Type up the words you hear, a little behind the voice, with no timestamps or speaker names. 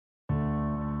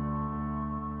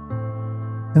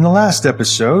In the last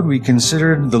episode, we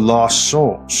considered the lost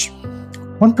souls.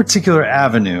 One particular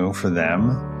avenue for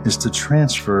them is to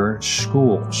transfer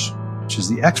schools, which is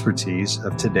the expertise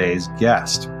of today's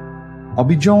guest. I'll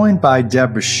be joined by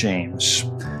Deborah Shames.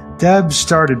 Deb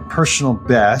started Personal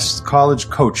Best College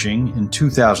Coaching in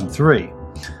 2003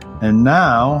 and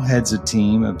now heads a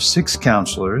team of 6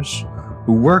 counselors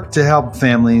who work to help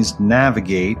families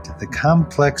navigate the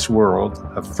complex world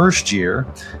of first-year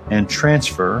and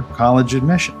transfer college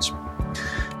admissions.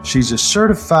 She's a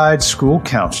certified school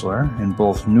counselor in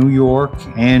both New York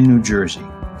and New Jersey.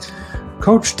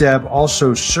 Coach Deb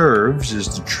also serves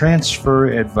as the transfer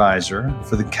advisor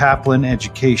for the Kaplan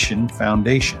Education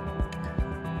Foundation.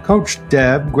 Coach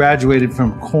Deb graduated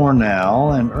from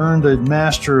Cornell and earned a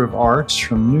Master of Arts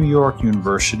from New York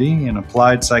University in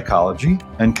Applied Psychology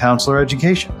and Counselor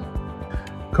Education.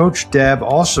 Coach Deb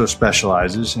also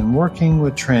specializes in working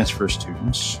with transfer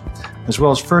students, as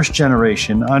well as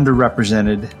first-generation,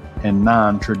 underrepresented, and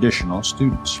non-traditional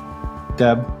students.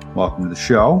 Deb, welcome to the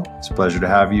show. It's a pleasure to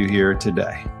have you here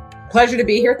today. Pleasure to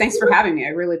be here. Thanks for having me. I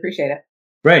really appreciate it.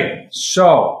 Great.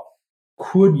 So,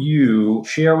 could you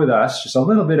share with us just a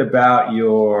little bit about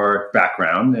your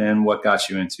background and what got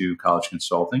you into college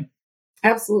consulting?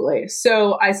 Absolutely.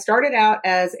 So I started out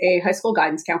as a high school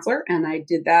guidance counselor, and I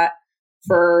did that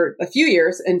for a few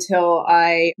years until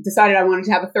I decided I wanted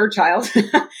to have a third child.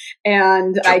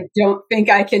 And I don't think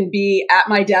I can be at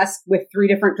my desk with 3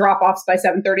 different drop-offs by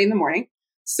 7:30 in the morning.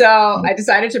 So I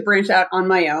decided to branch out on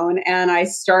my own, and I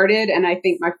started, and I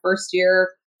think my first year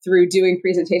through doing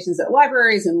presentations at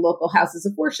libraries and local houses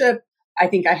of worship, I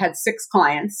think I had 6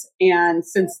 clients. And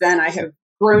since then, I have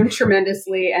grown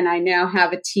tremendously. And I now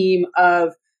have a team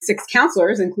of 6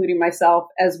 counselors, including myself,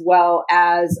 as well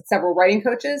as several writing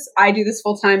coaches. I do this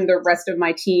full time. The rest of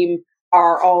my team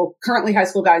are all currently high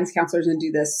school guidance counselors and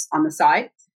do this on the side.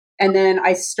 And then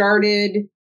I started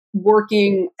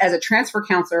working as a transfer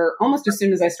counselor almost as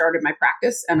soon as I started my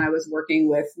practice. And I was working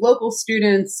with local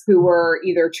students who were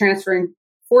either transferring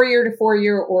 4-year to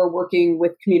 4-year or working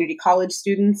with community college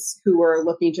students who were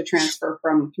looking to transfer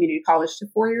from community college to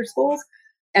 4-year schools.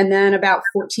 And then about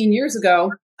 14 years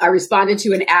ago, I responded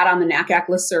to an ad on the NACAC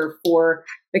listserv for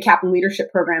the Kaplan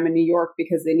Leadership Program in New York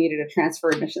because they needed a transfer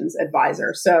admissions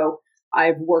advisor. So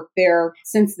I've worked there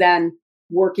since then,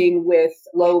 working with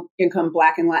low-income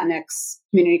Black and Latinx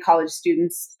community college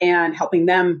students and helping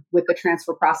them with the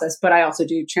transfer process. But I also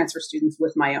do transfer students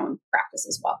with my own practice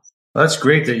as well. Well, that's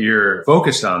great that you're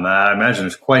focused on that. I imagine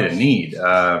there's quite a need,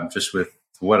 just with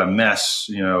what a mess,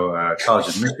 college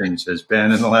admissions has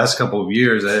been in the last couple of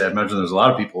years. I imagine there's a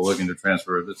lot of people looking to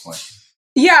transfer at this point.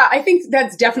 Yeah, I think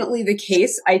that's definitely the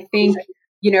case. I think,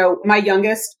 my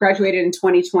youngest graduated in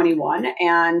 2021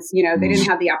 and, they didn't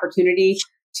have the opportunity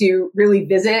to really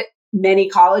visit many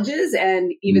colleges.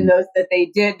 And even those that they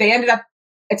did, they ended up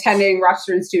attending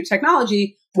Rochester Institute of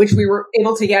Technology, which we were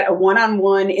able to get a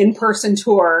one-on-one in-person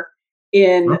tour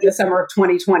in the summer of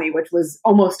 2020, which was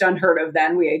almost unheard of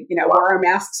then. We, wore our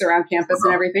masks around campus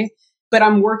and everything. But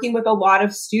I'm working with a lot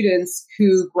of students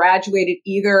who graduated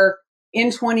either in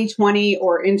 2020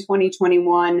 or in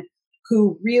 2021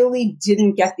 who really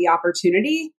didn't get the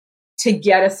opportunity to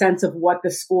get a sense of what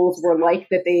the schools were like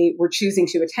that they were choosing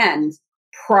to attend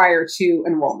prior to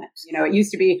enrollment. It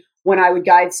used to be when I would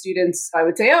guide students, I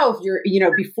would say, if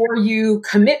you're, before you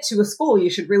commit to a school, you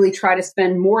should really try to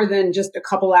spend more than just a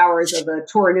couple hours of a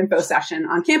tour and info session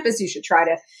on campus. You should try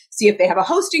to see if they have a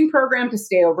hosting program to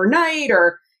stay overnight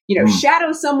or,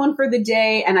 shadow someone for the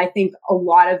day. And I think a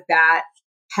lot of that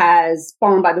has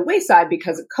fallen by the wayside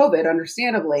because of COVID,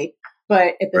 understandably.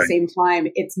 But at the same time,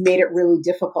 it's made it really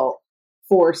difficult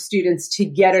for students to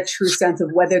get a true sense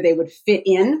of whether they would fit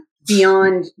in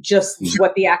beyond just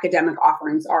what the academic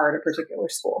offerings are at a particular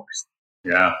school.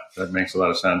 Yeah, that makes a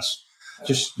lot of sense.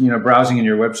 Just, browsing in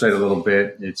your website a little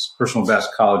bit, it's Personal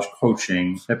Best College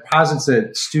Coaching. It posits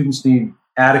that students need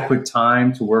adequate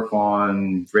time to work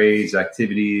on grades,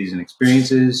 activities, and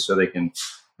experiences so they can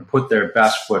put their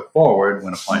best foot forward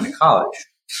when applying to college.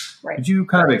 Right. Could you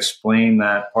kind of explain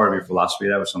that part of your philosophy?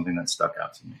 That was something that stuck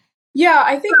out to me. Yeah,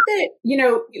 I think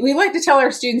that, we like to tell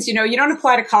our students, you don't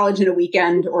apply to college in a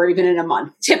weekend or even in a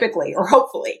month, typically, or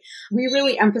hopefully. We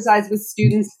really emphasize with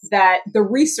students that the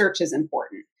research is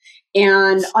important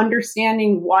and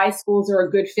understanding why schools are a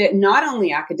good fit, not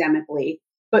only academically,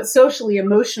 but socially,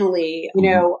 emotionally,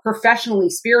 professionally,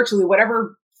 spiritually,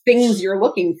 whatever things you're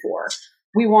looking for.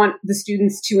 We want the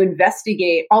students to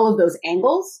investigate all of those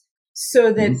angles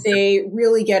so that they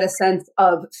really get a sense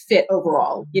of fit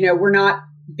overall. We're not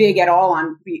big at all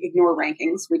on, we ignore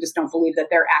rankings. We just don't believe that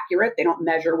they're accurate. They don't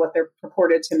measure what they're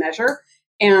purported to measure.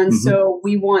 And so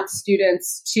we want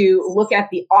students to look at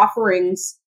the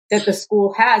offerings that the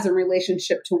school has in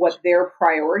relationship to what their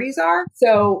priorities are.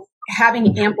 So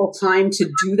having ample time to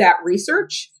do that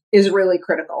research is really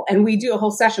critical. And we do a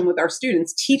whole session with our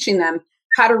students teaching them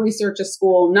how to research a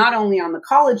school, not only on the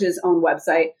college's own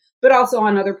website, but also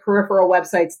on other peripheral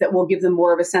websites that will give them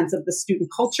more of a sense of the student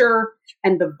culture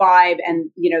and the vibe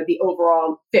and, the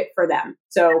overall fit for them.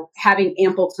 So having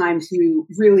ample time to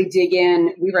really dig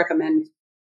in, we recommend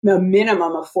a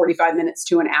minimum of 45 minutes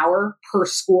to an hour per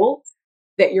school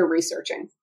that you're researching.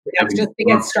 That's just to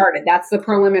get started. That's the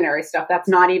preliminary stuff. That's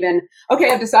not even,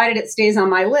 okay, I've decided it stays on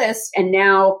my list. And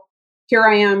now here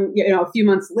I am, a few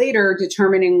months later,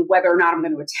 determining whether or not I'm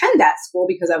going to attend that school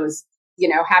because I was,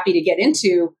 happy to get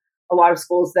into a lot of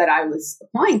schools that I was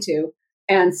applying to.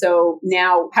 And so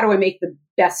now how do I make the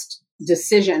best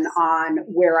decision on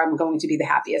where I'm going to be the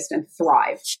happiest and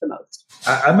thrive the most?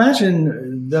 I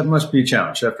imagine that must be a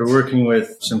challenge after working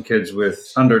with some kids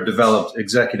with underdeveloped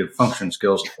executive function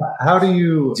skills. How do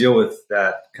you deal with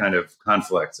that kind of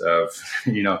conflict of,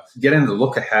 getting to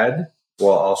look ahead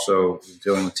while also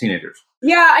dealing with teenagers?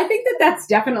 Yeah, I think that's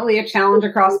definitely a challenge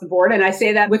across the board. And I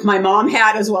say that with my mom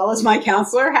hat as well as my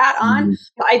counselor hat on.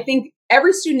 I think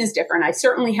every student is different. I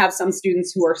certainly have some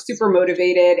students who are super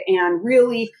motivated and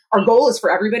really our goal is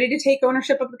for everybody to take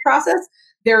ownership of the process.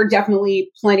 There are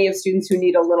definitely plenty of students who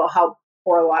need a little help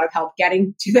or a lot of help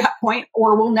getting to that point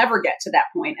or will never get to that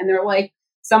point. And they're like,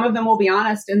 some of them will be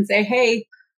honest and say, hey,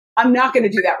 I'm not going to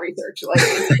do that research. Like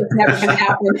it's never going to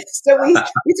happen. So we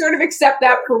sort of accept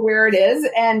that for where it is.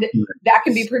 And that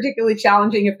can be particularly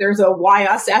challenging if there's a why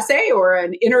us essay or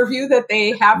an interview that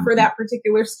they have for that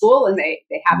particular school and they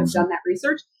haven't done that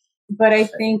research. But I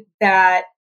think that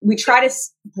we try to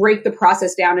break the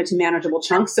process down into manageable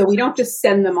chunks. So we don't just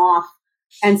send them off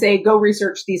and say, go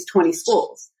research these 20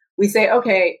 schools. We say,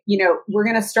 okay, we're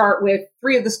going to start with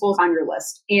 3 of the schools on your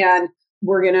list and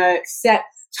we're going to set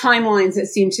timelines that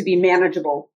seem to be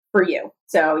manageable for you.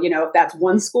 So, if that's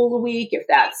 1 school a week, if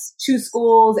that's 2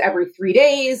 schools every 3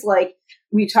 days, like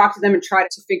we talk to them and try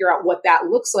to figure out what that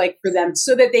looks like for them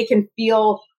so that they can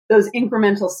feel those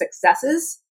incremental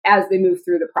successes as they move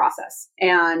through the process.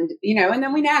 And, and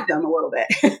then we nag them a little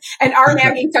bit. And our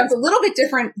nagging sounds a little bit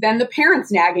different than the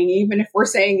parents nagging, even if we're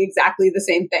saying exactly the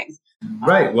same thing.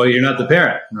 Right. Well, you're not the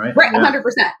parent, right? Right. 100%.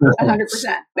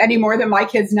 100%. Any more than my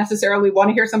kids necessarily want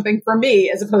to hear something from me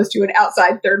as opposed to an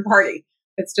outside third party.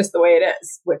 It's just the way it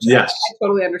is, which yes. I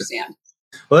totally understand.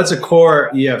 Well, that's a core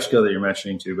EF skill that you're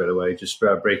mentioning too, by the way, just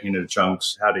breaking into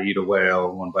chunks, how to eat a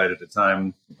whale one bite at a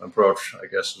time approach, I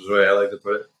guess is the way I like to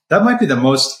put it. That might be the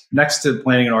most, next to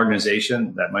planning an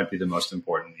organization, that might be the most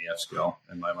important EF skill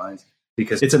in my mind,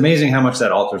 because it's amazing how much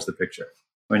that alters the picture.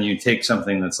 When you take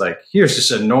something that's like, here's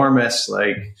this enormous,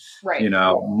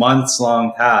 months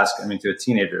long task. I mean, to a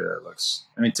teenager,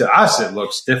 to us, it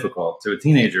looks difficult. To a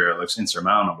teenager, it looks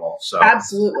insurmountable. So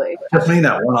absolutely. Definitely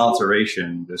that one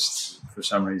alteration just for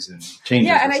some reason changes.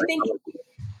 Yeah.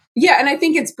 And I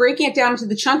think it's breaking it down to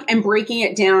the chunk and breaking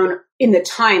it down in the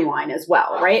timeline as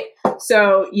well. Right.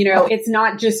 So, it's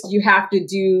not just you have to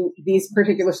do these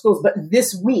particular schools, but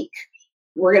this week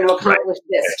we're going to accomplish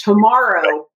this.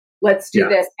 Tomorrow, let's do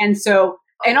this.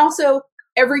 And also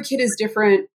every kid is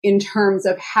different in terms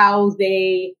of how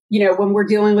they, when we're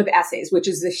dealing with essays, which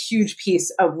is a huge piece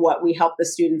of what we help the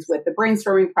students with, the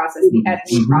brainstorming process, the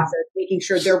editing process, making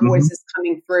sure their voice is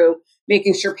coming through,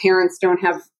 making sure parents don't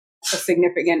have a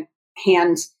significant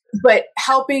hand, but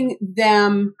helping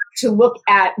them to look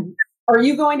at, are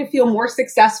you going to feel more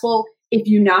successful if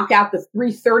you knock out the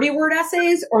 330-word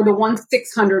essays or the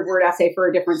 600-word essay for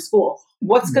a different school?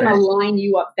 What's going to line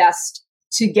you up best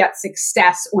to get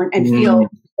success and feel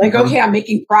like, okay, I'm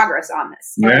making progress on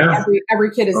this? Yeah.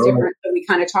 Every kid is different, so we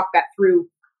kind of talk that through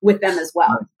with them as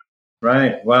well.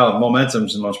 Right. Well, momentum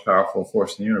is the most powerful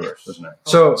force in the universe, isn't it?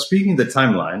 So speaking of the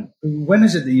timeline, when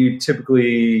is it that you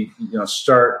typically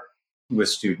start with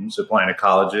students applying to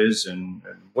colleges and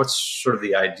what's sort of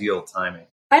the ideal timing?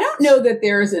 I don't know that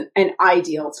there's an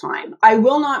ideal time. I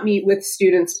will not meet with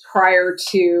students prior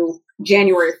to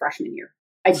January freshman year.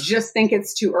 I just think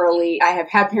it's too early. I have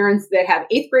had parents that have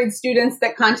 8th grade students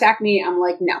that contact me. I'm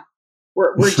like, no,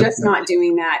 we're just not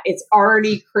doing that. It's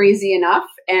already crazy enough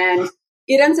and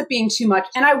it ends up being too much.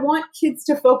 And I want kids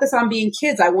to focus on being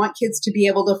kids. I want kids to be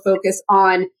able to focus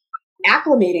on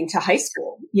acclimating to high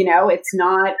school. It's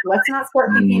not, let's not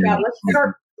start thinking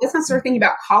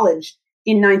about college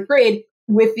in 9th grade.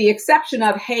 With the exception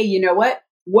of, hey, you know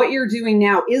what you're doing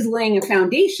now is laying a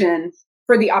foundation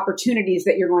for the opportunities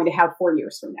that you're going to have 4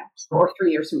 years from now or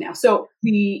 3 years from now. So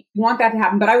we want that to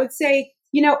happen. But I would say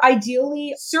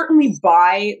Ideally, certainly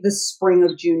by the spring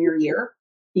of junior year,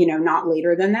 not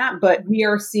later than that. But we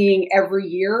are seeing every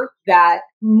year that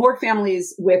more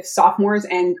families with sophomores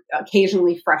and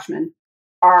occasionally freshmen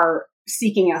are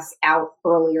seeking us out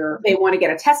earlier. They want to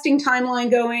get a testing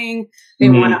timeline going. They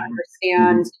want to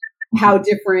understand how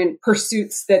different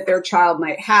pursuits that their child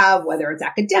might have, whether it's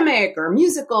academic or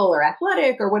musical or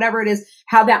athletic or whatever it is,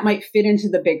 how that might fit into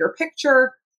the bigger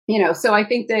picture. So I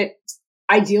think that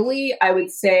ideally, I would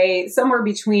say somewhere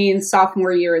between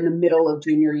sophomore year and the middle of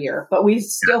junior year. But we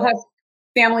still have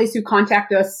families who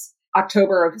contact us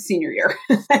October of senior year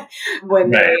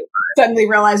when they suddenly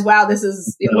realize, wow, this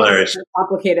is more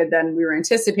complicated than we were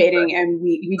anticipating. And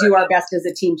we do our best as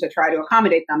a team to try to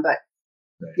accommodate them. But,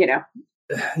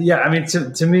 Yeah, I mean,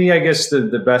 to me, I guess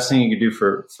the best thing you could do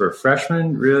for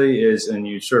freshmen really is, and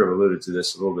you sort of alluded to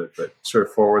this a little bit, but sort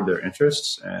of forward their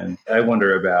interests. And I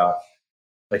wonder about,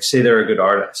 like, say they're a good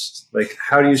artist. Like,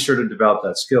 how do you sort of develop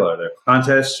that skill? Are there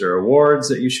contests or awards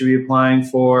that you should be applying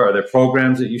for? Are there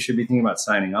programs that you should be thinking about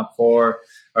signing up for?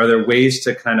 Are there ways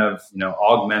to kind of,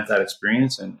 augment that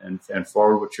experience and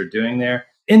forward what you're doing there,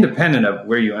 independent of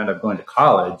where you end up going to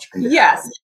college? Yes.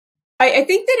 I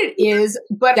think that it is,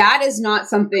 but that is not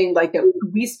something like that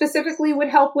we specifically would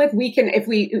help with. We can,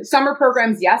 summer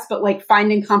programs, yes, but like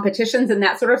finding competitions and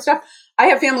that sort of stuff. I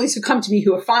have families who come to me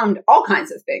who have found all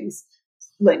kinds of things,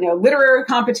 like, literary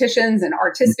competitions and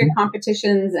artistic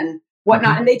competitions and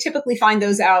whatnot. And they typically find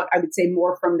those out, I would say,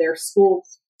 more from their school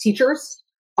teachers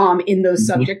in those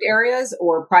subject areas,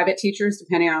 or private teachers,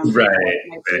 depending on right.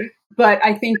 But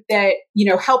I think that,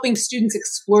 helping students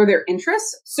explore their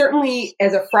interests, certainly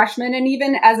as a freshman and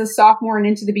even as a sophomore and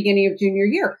into the beginning of junior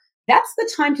year, that's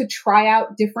the time to try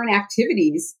out different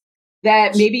activities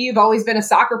that maybe you've always been a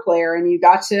soccer player and you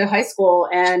got to high school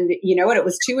and it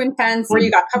was too intense, or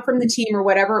you got cut from the team or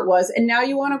whatever it was. And now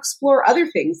you want to explore other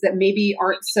things that maybe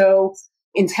aren't so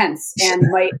intense and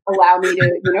might allow me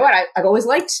to, I've always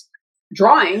liked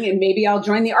drawing and maybe I'll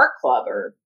join the art club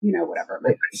or, whatever it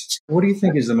might be. What do you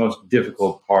think is the most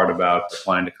difficult part about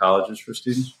applying to colleges for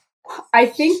students? I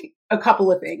think a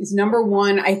couple of things. Number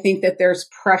one, I think that there's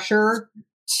pressure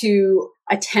to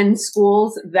attend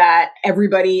schools that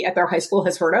everybody at their high school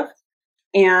has heard of.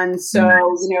 And so,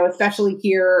 especially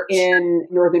here in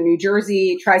northern New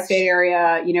Jersey, tri-state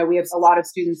area, we have a lot of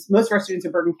students. Most of our students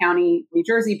are Bergen County, New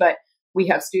Jersey, but we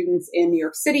have students in New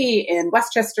York City, in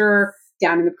Westchester,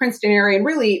 down in the Princeton area, and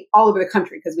really all over the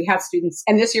country, because we have students.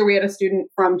 And this year we had a student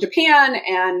from Japan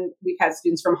and we've had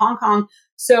students from Hong Kong.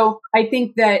 So I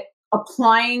think that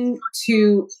applying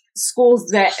to schools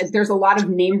that there's a lot of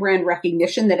name brand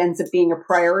recognition that ends up being a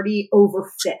priority over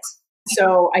fit.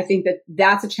 So I think that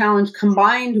that's a challenge,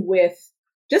 combined with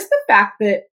just the fact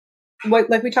that,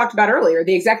 like we talked about earlier,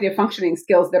 the executive functioning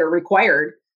skills that are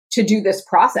required to do this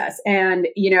process. And,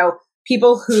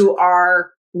 people who are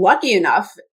lucky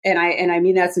enough, and I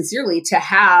mean that sincerely, to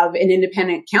have an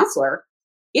independent counselor,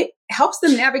 it helps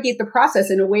them navigate the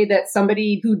process in a way that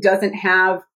somebody who doesn't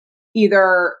have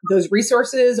either those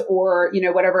resources or,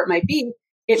 whatever it might be,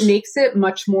 it makes it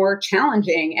much more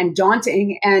challenging and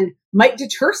daunting and might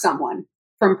deter someone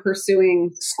from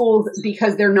pursuing schools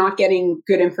because they're not getting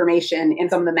good information in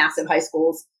some of the massive high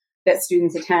schools that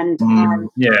students attend.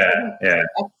 Yeah.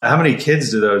 How many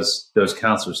kids do those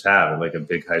counselors have at like a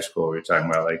big high school? We're talking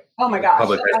about like, oh my gosh,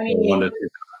 public high school, 1 to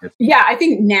 2. Yeah, I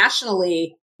think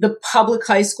nationally, the public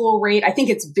high school rate, I think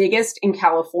it's biggest in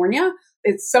California.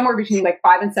 It's somewhere between like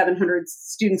 500 and 700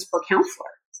 students per counselor.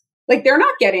 Like, they're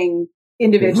not getting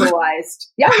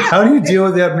individualized. Yeah. How do you deal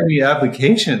with that many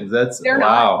applications? They're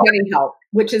not getting help,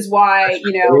 which is why,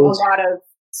 a lot of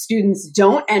students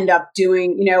don't end up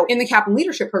doing, in the Kaplan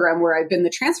Leadership Program, where I've been the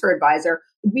transfer advisor,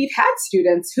 we've had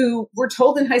students who were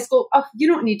told in high school, oh, you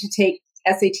don't need to take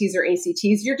SATs or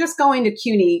ACTs. You're just going to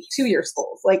CUNY 2-year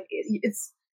schools. Like,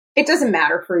 it doesn't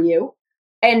matter for you.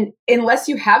 And unless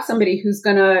you have somebody who's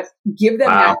going to give them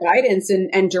that guidance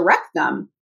and direct them,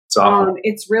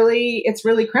 it's really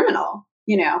criminal.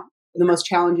 The most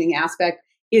challenging aspect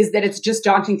is that it's just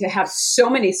daunting to have so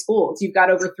many schools. You've got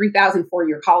over 3,000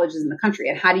 4-year colleges in the country.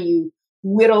 And how do you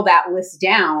whittle that list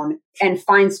down and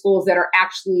find schools that are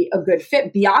actually a good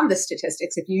fit beyond the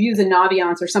statistics? If you use a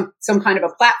Naviance or some kind of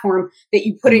a platform that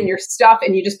you put in your stuff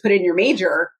and you just put in your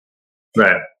major,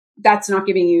 right, that's not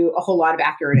giving you a whole lot of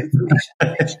accurate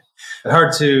information.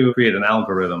 Hard to create an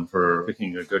algorithm for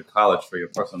picking a good college for your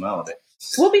personality.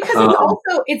 Well, because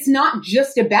it's not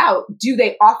just about, do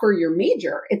they offer your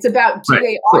major? It's about, do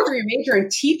they offer your major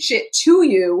and teach it to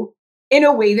you in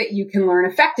a way that you can learn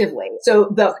effectively? So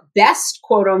the best,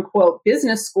 quote unquote,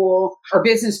 business school or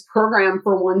business program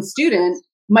for one student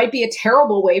might be a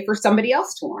terrible way for somebody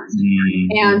else to learn.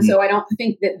 And so I don't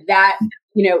think that that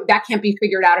can't be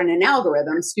figured out in an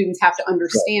algorithm. Students have to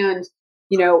understand,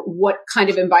 what kind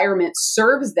of environment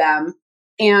serves them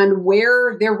and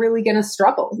where they're really going to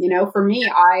struggle. For me,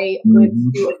 I went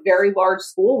to a very large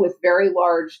school with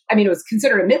it was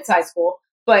considered a mid-sized school,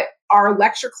 but our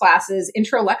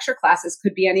intro lecture classes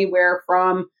could be anywhere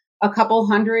from a couple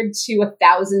hundred to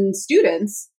 1,000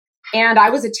 students. And I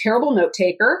was a terrible note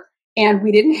taker. And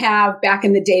we didn't have, back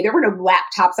in the day, there were no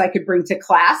laptops I could bring to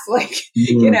class.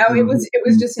 It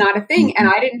was just not a thing. And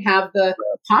I didn't have the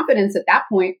confidence at that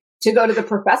point to go to the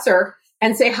professor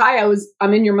and say, hi,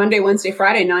 I'm in your Monday, Wednesday,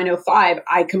 Friday, 9:05.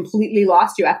 I completely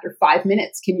lost you after 5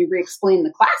 minutes. Can you re-explain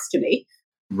the class to me?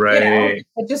 Right.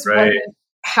 It just wasn't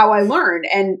how I learned.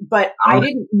 But I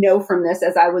didn't know from this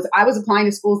as I was applying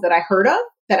to schools that I'd heard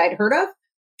of,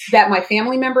 that my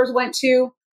family members went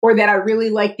to, or that I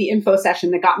really liked the info session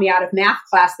that got me out of math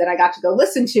class that I got to go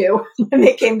listen to when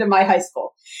they came to my high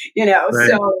school.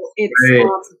 So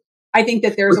it's, I think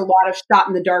that there's a lot of shot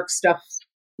in the dark stuff,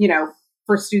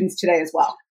 for students today as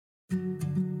well.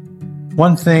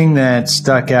 One thing that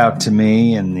stuck out to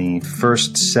me in the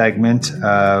first segment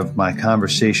of my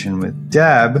conversation with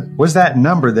Deb was that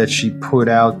number that she put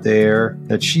out there,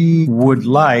 that she would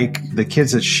like the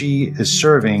kids that she is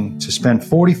serving to spend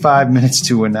 45 minutes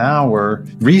to an hour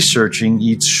researching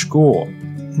each school.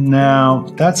 Now,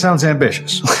 that sounds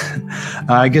ambitious.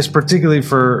 I guess particularly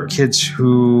for kids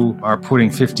who are putting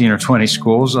 15 or 20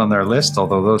 schools on their list,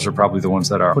 although those are probably the ones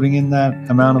that are putting in that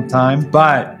amount of time.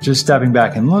 But just stepping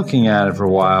back and looking at it for a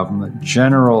while from the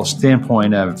general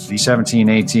standpoint of the 17,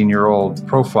 18-year-old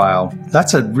profile,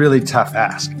 that's a really tough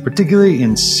ask, particularly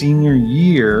in senior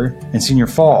year and senior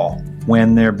fall,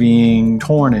 when they're being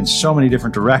torn in so many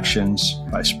different directions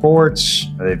by sports.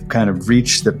 They've kind of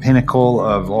reached the pinnacle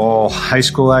of all high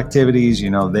school activities.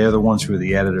 They're the ones who are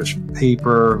the editors of the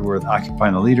paper, who are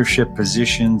occupying the leadership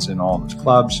positions in all those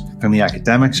clubs. And the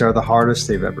academics are the hardest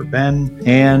they've ever been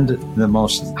and the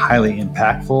most highly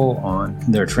impactful on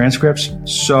their transcripts.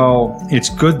 So it's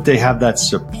good they have that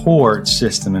support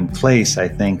system in place, I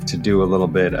think, to do a little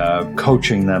bit of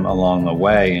coaching them along the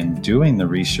way and doing the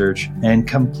research and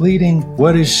completing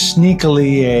what is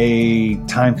sneakily a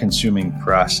time-consuming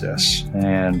process.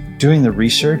 And doing the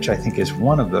research, I think, is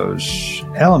one of those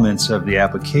elements of the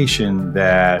application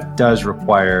that does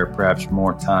require perhaps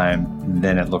more time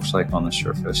than it looks like on the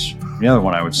surface. The other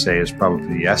one I would say is probably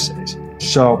the essays.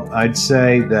 So I'd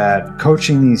say that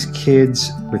coaching these kids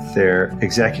with their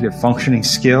executive functioning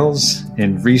skills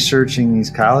in researching these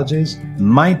colleges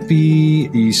might be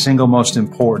the single most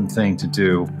important thing to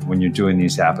do when you're doing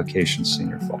these applications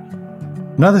senior fall.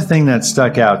 Another thing that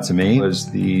stuck out to me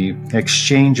was the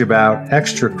exchange about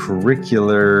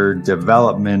extracurricular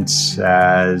developments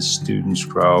as students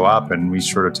grow up. And we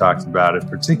sort of talked about it,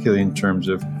 particularly in terms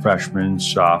of freshman,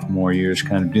 sophomore years,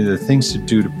 kind of do the things to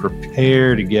do to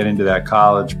prepare to get into that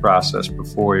college process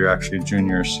before you're actually a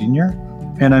junior or senior.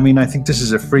 And I think this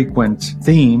is a frequent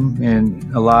theme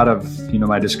in a lot of,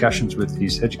 my discussions with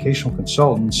these educational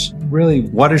consultants. Really,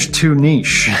 what is too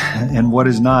niche and what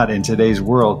is not in today's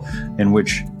world, in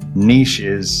which niche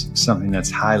is something that's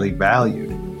highly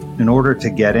valued. In order to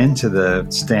get into the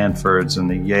Stanfords and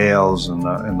the Yales and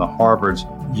the Harvards,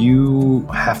 you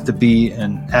have to be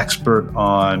an expert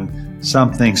on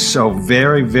something so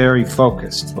very, very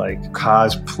focused, like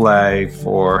cosplay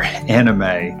for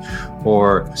anime,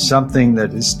 or something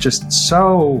that is just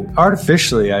so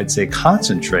artificially, I'd say,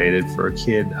 concentrated for a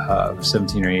kid of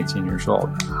 17 or 18 years old.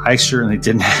 I certainly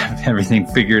didn't have everything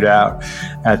figured out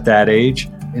at that age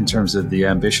in terms of the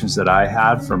ambitions that I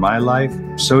had for my life.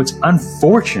 So it's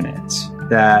unfortunate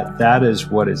that is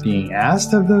what is being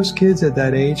asked of those kids at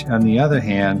that age. On the other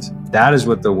hand, that is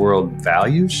what the world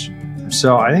values.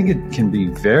 So I think it can be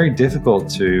very difficult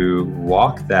to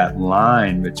walk that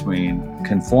line between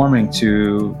conforming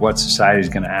to what society is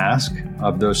going to ask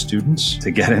of those students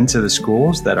to get into the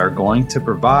schools that are going to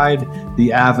provide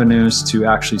the avenues to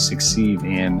actually succeed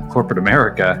in corporate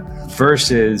America,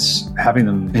 versus having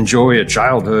them enjoy a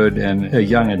childhood and a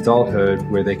young adulthood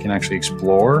where they can actually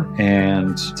explore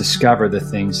and discover the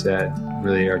things that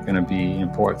really are going to be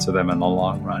important to them in the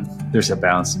long run. There's a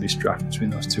balance to be struck between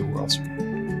those two worlds.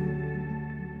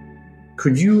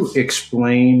 Could you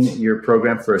explain your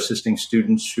program for assisting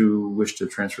students who wish to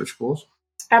transfer schools?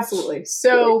 Absolutely.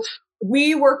 So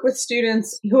we work with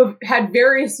students who have had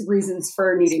various reasons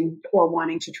for needing or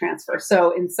wanting to transfer.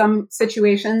 So in some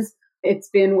situations, it's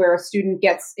been where a student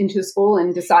gets into a school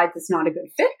and decides it's not a good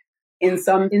fit. In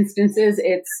some instances,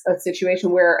 it's a situation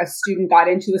where a student got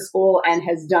into a school and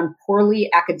has done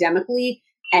poorly academically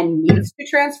and needs to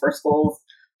transfer schools.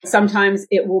 Sometimes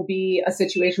it will be a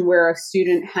situation where a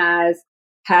student has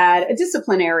had a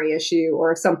disciplinary issue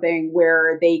or something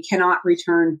where they cannot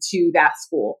return to that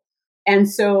school. And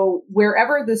so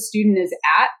wherever the student is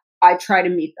at, I try to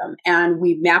meet them and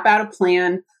we map out a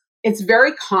plan. It's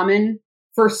very common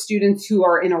for students who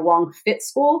are in a wrong fit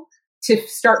school to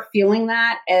start feeling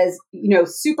that as,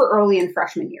 super early in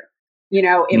freshman year.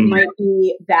 It might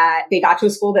be that they got to a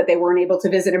school that they weren't able to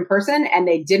visit in person and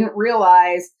they didn't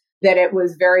realize that it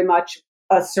was very much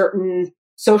a certain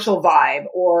social vibe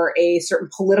or a certain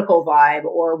political vibe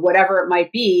or whatever it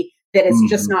might be, that it's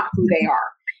just not who they are.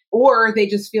 Or they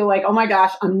just feel like, oh my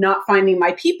gosh, I'm not finding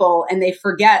my people. And they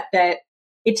forget that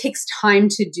it takes time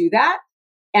to do that.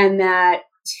 And that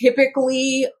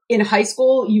typically in high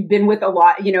school, you've been with a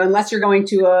lot, unless you're going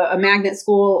to a magnet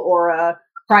school or a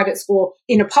private school.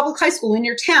 In a public high school in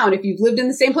your town, if you've lived in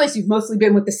the same place, you've mostly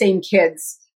been with the same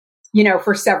kids,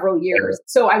 for several years.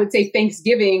 So I would say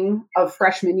Thanksgiving of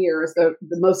freshman year is the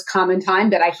most common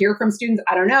time that I hear from students.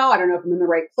 I don't know if I'm in the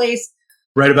right place.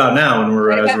 Right about now when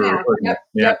we're recording.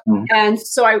 Yep. Mm-hmm. And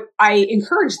so I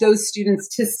encourage those students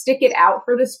to stick it out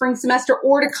for the spring semester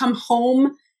or to come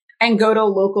home and go to a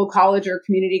local college or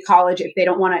community college if they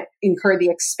don't want to incur the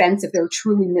expense, if they're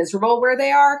truly miserable where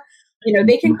they are.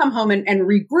 They can come home and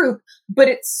regroup, but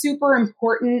it's super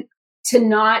important to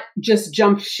not just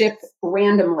jump ship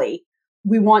randomly.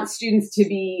 We want students to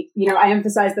be, I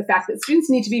emphasize the fact that students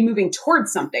need to be moving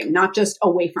towards something, not just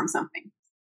away from something.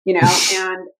 And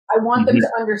I want them to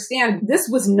understand this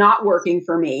was not working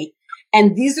for me.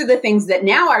 And these are the things that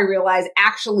now I realize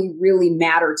actually really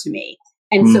matter to me.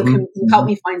 And so can you help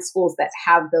me find schools that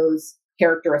have those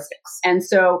characteristics? And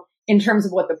so in terms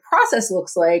of what the process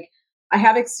looks like, I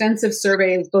have extensive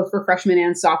surveys, both for freshmen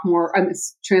and sophomore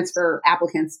transfer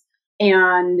applicants.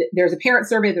 And there's a parent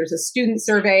survey, there's a student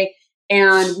survey,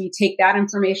 and we take that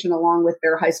information along with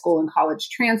their high school and college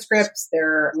transcripts,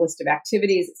 their list of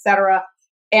activities, et cetera.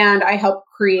 And I help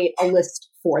create a list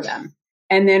for them.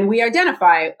 And then we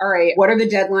identify, all right, what are the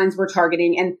deadlines we're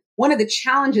targeting? And one of the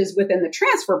challenges within the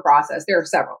transfer process, there are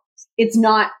several. It's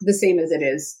not the same as it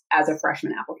is as a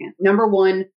freshman applicant. Number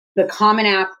one, the Common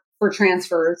App for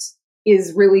transfers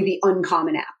is really the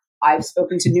uncommon app. I've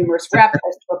spoken to numerous reps,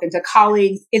 I've spoken to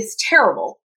colleagues. It's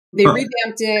terrible. They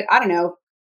revamped it, I don't know,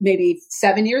 maybe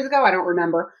 7 years ago. I don't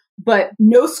remember. But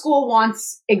no school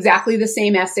wants exactly the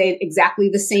same essay, exactly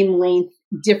the same length,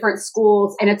 different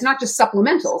schools. And it's not just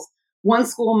supplementals. One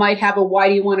school might have a why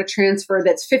do you want to transfer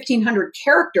that's 1,500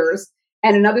 characters,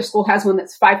 and another school has one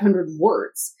that's 500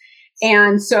 words.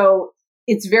 And so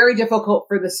it's very difficult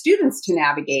for the students to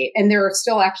navigate. And there are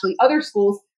still actually other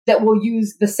schools that will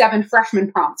use the 7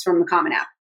 freshman prompts from the Common App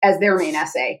as their main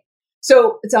essay.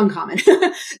 So it's uncommon.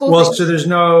 So there's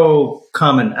no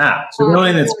common app. So the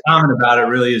only thing that's common about it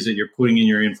really is that you're putting in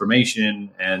your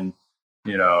information and,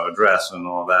 address and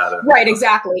all that. Right,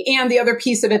 exactly. And the other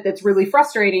piece of it that's really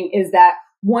frustrating is that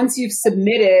once you've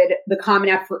submitted the Common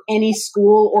App for any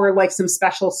school or like some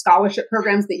special scholarship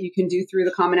programs that you can do through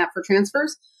the Common App for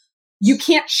transfers, you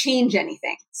can't change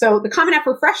anything. So the Common App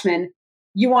for freshmen,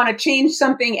 you want to change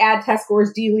something, add test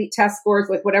scores, delete test scores,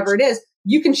 like whatever it is,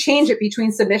 you can change it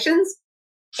between submissions.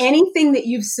 Anything that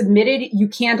you've submitted, you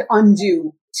can't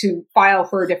undo to file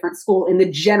for a different school in the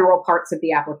general parts of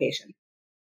the application.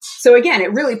 So again,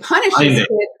 it really punishes kids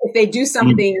if they do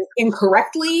something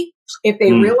incorrectly. If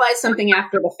they realize something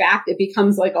after the fact, it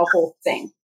becomes like a whole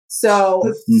thing. So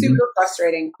it's super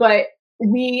frustrating. But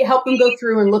we help them go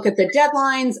through and look at the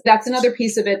deadlines. That's another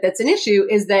piece of it that's an issue,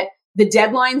 is that the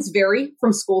deadlines vary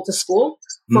from school to school.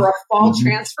 For a fall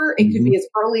transfer, it could be as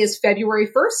early as February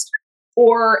 1st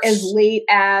or as late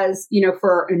as,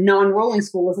 for a non-rolling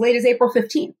school, as late as April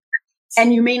 15th.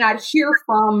 And you may not hear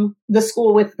from the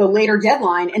school with the later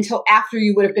deadline until after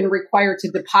you would have been required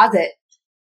to deposit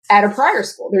at a prior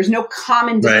school. There's no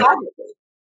common deposit rate.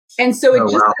 And so it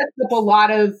sets up a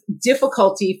lot of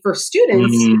difficulty for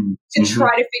students to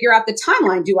try to figure out the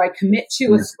timeline. Do I commit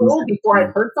to a school before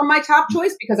I've heard from my top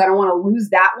choice because I don't want to lose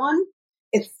that one?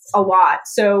 It's a lot.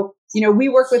 So, we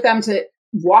work with them to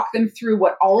walk them through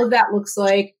what all of that looks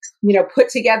like, put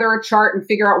together a chart and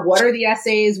figure out what are the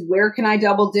essays, where can I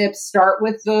double dip, start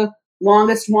with the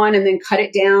longest one and then cut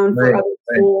it down for other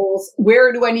schools.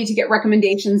 Where do I need to get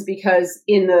recommendations? Because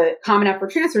in the Common App for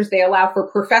transfers, they allow for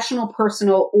professional,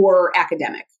 personal, or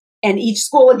academic. And each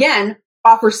school, again,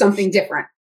 offers something different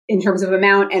in terms of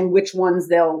amount and which ones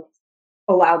they'll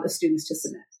allow the students to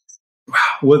submit.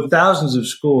 With thousands of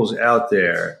schools out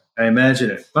there, I imagine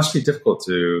it must be difficult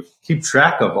to keep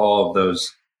track of all of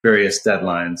those various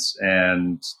deadlines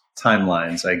and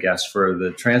timelines, I guess, for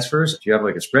the transfers? Do you have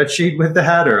like a spreadsheet with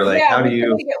that, or like how do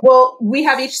you? Well, we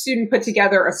have each student put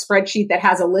together a spreadsheet that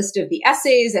has a list of the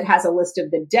essays, it has a list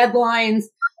of the deadlines.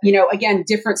 Again,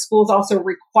 different schools also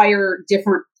require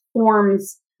different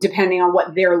forms depending on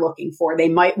what they're looking for. They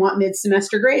might want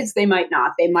mid-semester grades, they might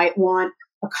not. They might want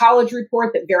a college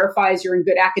report that verifies you're in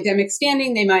good academic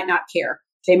standing, they might not care.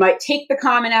 They might take the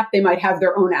Common App, they might have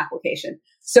their own application.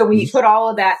 So we put all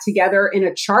of that together in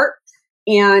a chart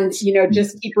and,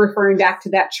 just keep referring back to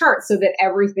that chart so that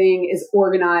everything is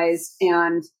organized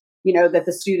and, that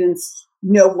the students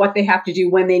know what they have to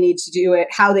do, when they need to do it,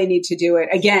 how they need to do it.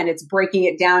 Again, it's breaking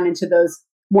it down into those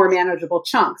more manageable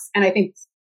chunks. And I think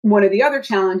one of the other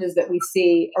challenges that we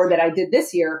see, or that I did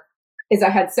this year, is I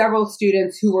had several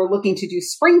students who were looking to do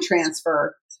spring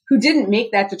transfer who didn't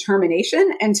make that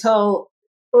determination until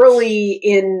early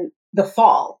in the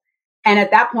fall. And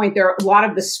at that point, a lot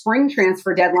of the spring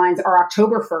transfer deadlines are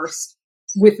October 1st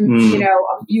with,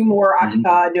 a few more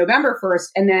November 1st.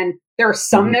 And then there are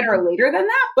some that are later than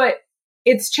that, but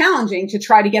it's challenging to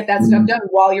try to get that stuff done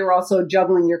while you're also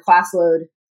juggling your class load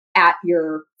at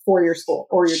your 4-year school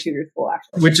or your 2-year school,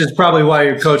 actually. Which is probably why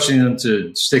you're coaching them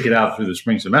to stick it out through the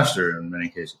spring semester in many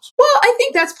cases. Well, I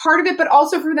think that's part of it, but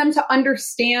also for them to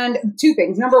understand two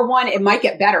things. Number one, it might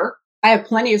get better. I have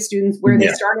plenty of students where they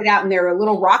started out and they were a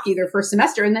little rocky their first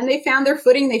semester, and then they found their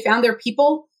footing, they found their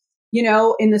people,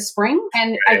 in the spring.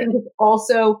 And I think it's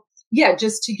also,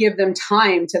 just to give them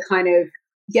time to kind of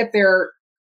get their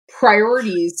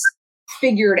priorities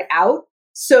figured out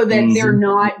so that they're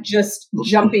not just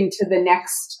jumping to the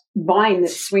next vine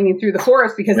that's swinging through the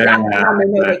forest because that's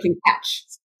the one they can catch.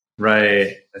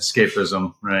 Right.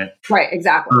 Escapism. Right. Right.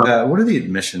 Exactly. What are the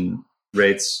admission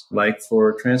rates like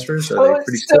for transfers?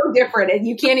 It's so different, and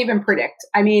you can't even predict.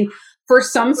 I mean, for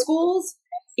some schools,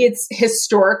 it's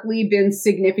historically been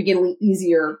significantly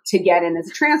easier to get in as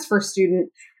a transfer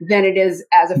student than it is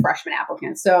as a freshman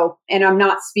applicant. So, and I'm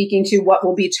not speaking to what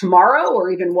will be tomorrow or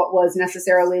even what was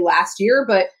necessarily last year,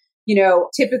 but,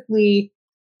 typically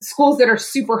schools that are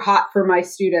super hot for my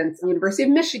students, University of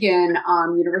Michigan,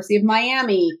 University of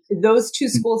Miami, those two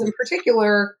schools in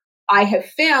particular, I have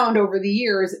found over the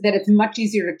years that it's much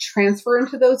easier to transfer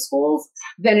into those schools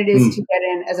than it is to get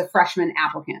in as a freshman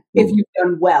applicant if you've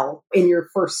done well in your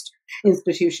first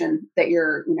institution that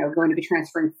you're, going to be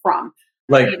transferring from.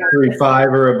 Like 3.5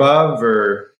 or above,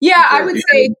 or? Yeah, I would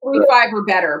say 3.5 or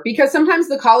better, because sometimes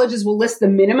the colleges will list the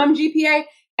minimum GPA,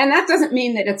 and that doesn't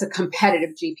mean that it's a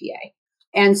competitive GPA.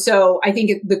 And so I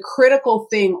think the critical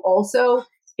thing also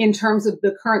in terms of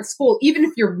the current school, even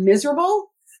if you're miserable,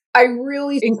 I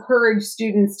really encourage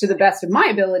students to the best of my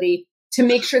ability to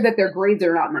make sure that their grades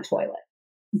are not in the toilet.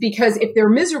 Because if they're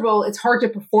miserable, it's hard to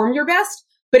perform your best.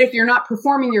 But if you're not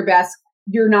performing your best,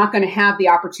 you're not going to have the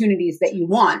opportunities that you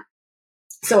want.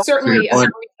 So certainly a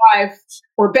 3.5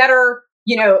 or better,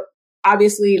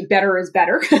 obviously better is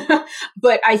better.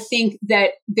 But I think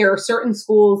that there are certain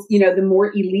schools, the more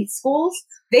elite schools,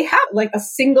 they have like a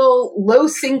low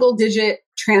single digit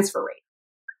transfer rate.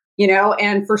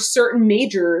 And for certain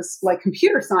majors like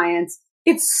computer science,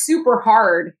 it's super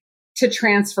hard to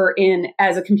transfer in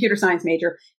as a computer science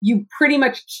major. You pretty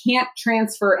much can't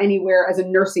transfer anywhere as a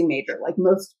nursing major. Like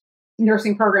most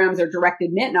nursing programs are direct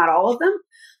admit, not all of them.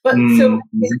 But so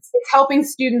it's helping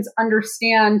students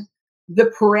understand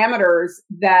the parameters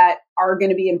that are going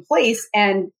to be in place.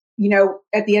 And,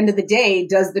 at the end of the day,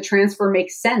 does the transfer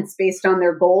make sense based on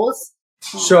their goals?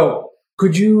 So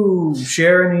could you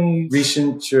share any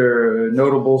recent or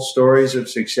notable stories of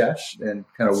success and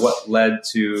kind of what led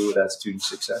to that student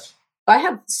success? I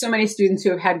have so many students who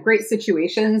have had great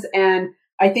situations, and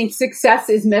I think success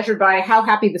is measured by how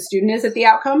happy the student is at the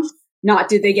outcome, not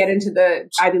did they get into the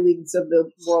Ivy Leagues of the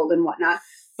world and whatnot.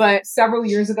 But several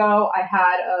years ago, I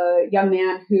had a young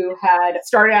man who had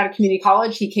started out at community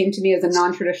college. He came to me as a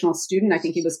non-traditional student. I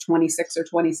think he was 26 or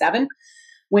 27.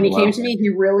 When he came to me, he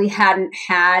really hadn't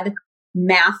had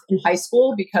math in high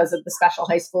school because of the special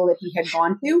high school that he had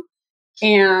gone to.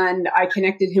 And I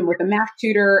connected him with a math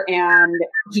tutor, and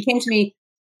he came to me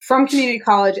from community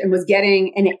college and was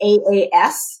getting an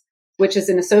AAS, which is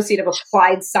an Associate of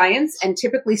Applied Science. And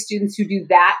typically students who do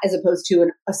that as opposed to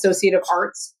an Associate of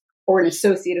Arts or an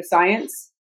Associate of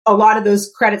Science, a lot of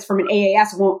those credits from an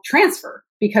AAS won't transfer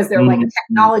because they're like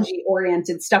technology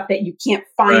oriented stuff that you can't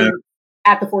find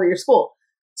at the 4-year school.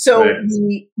 So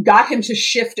we got him to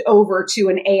shift over to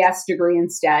an AS degree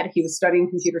instead. He was studying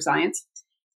computer science,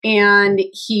 and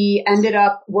he ended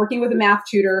up working with a math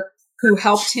tutor who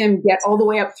helped him get all the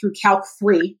way up through Calc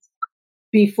 3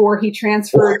 before he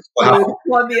transferred to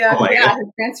Columbia. He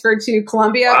transferred to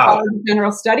Columbia College of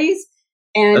General Studies.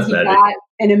 And he got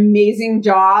an amazing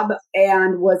job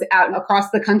and was out across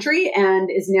the country and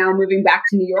is now moving back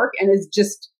to New York and is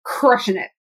just crushing it,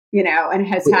 and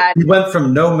has had... He went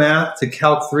from no math to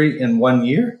Calc 3 in 1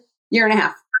 year? Year and a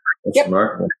half. That's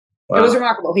remarkable. Wow. It was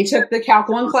remarkable. He took the Calc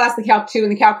 1 class, the Calc 2,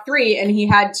 and the Calc 3, and he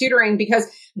had tutoring because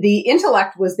the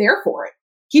intellect was there for it.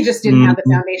 He just didn't have the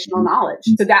foundational knowledge.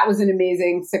 So that was an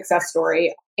amazing success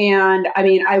story. And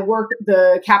I work,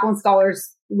 the Kaplan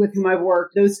Scholars with whom I've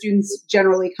worked, those students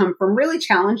generally come from really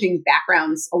challenging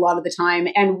backgrounds a lot of the time.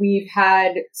 And we've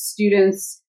had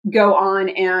students go on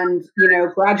and,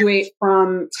 graduate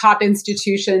from top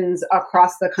institutions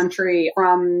across the country,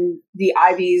 from the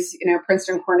Ivies,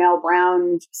 Princeton, Cornell,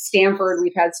 Brown, Stanford.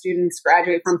 We've had students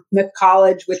graduate from Smith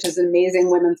College, which is an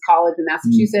amazing women's college in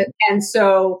Massachusetts. And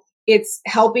so it's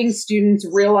helping students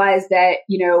realize that,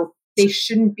 they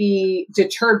shouldn't be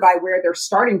deterred by where their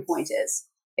starting point is.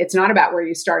 It's not about where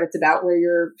you start. It's about where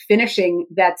you're finishing.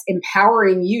 That's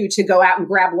empowering you to go out and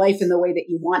grab life in the way that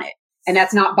you want it. And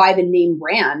that's not by the name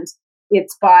brand.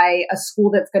 It's by a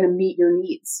school that's going to meet your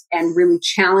needs and really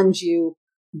challenge you,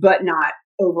 but not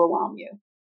overwhelm you.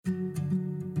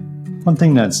 One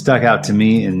thing that stuck out to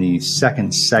me in the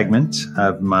second segment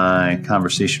of my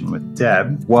conversation with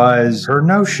Deb was her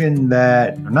notion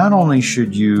that not only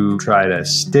should you try to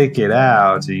stick it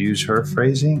out, to use her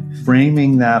phrasing,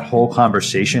 framing that whole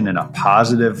conversation in a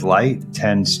positive light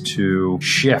tends to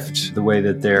shift the way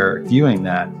that they're viewing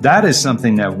that. That is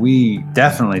something that we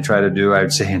definitely try to do, I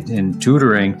would say, in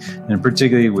tutoring, and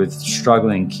particularly with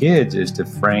struggling kids, is to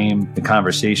frame the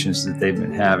conversations that they've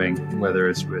been having, whether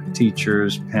it's with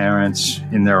teachers, parents,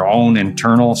 in their own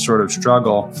internal sort of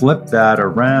struggle, flip that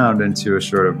around into a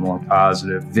sort of more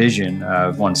positive vision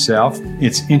of oneself.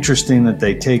 It's interesting that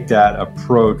they take that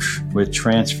approach with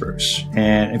transfers.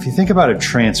 And if you think about a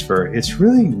transfer, it's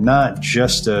really not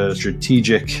just a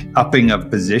strategic upping of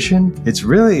position. It's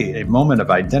really a moment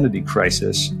of identity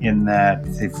crisis in that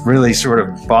they've really sort of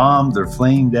bombed or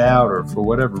flamed out, or for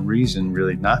whatever reason,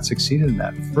 really not succeeded in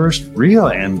that first real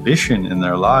ambition in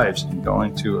their lives in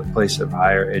going to a place of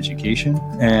higher education,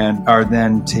 and are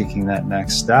then taking that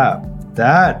next step.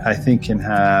 That, I think, can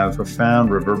have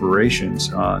profound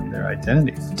reverberations on their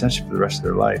identity, potentially for the rest of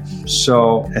their life.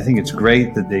 So I think it's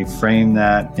great that they frame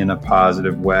that in a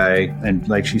positive way. And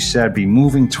like she said, be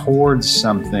moving towards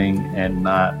something and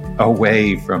not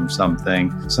away from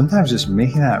something. Sometimes just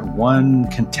making that one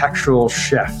contextual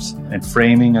shift and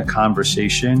framing a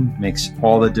conversation makes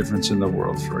all the difference in the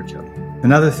world for a kid.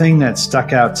 Another thing that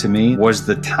stuck out to me was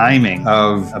the timing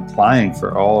of applying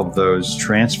for all of those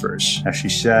transfers. As she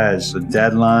says, the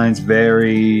deadlines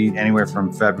vary anywhere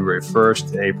from February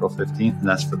 1st to April 15th, and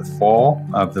that's for the fall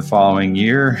of the following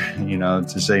year,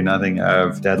 to say nothing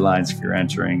of deadlines if you're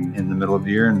entering in the middle of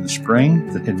the year in the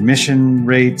spring. The admission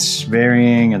rates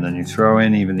varying, and then you throw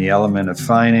in even the element of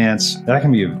finance. That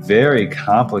can be a very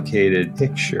complicated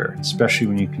picture, especially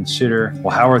when you consider,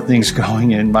 well, how are things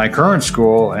going in my current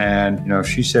school? And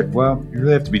she said, well, you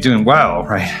really have to be doing well,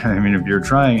 right? If you're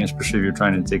trying, especially if you're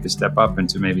trying to take a step up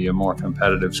into maybe a more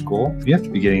competitive school, you have to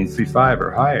be getting 3.5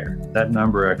 or higher. That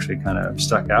number actually kind of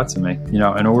stuck out to me.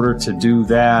 In order to do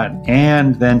that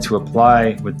and then to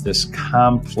apply with this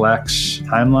complex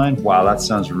timeline, wow, that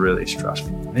sounds really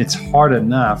stressful. It's hard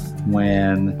enough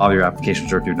when all your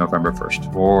applications are due November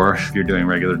 1st, or if you're doing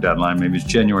regular deadline, maybe it's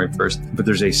January 1st, but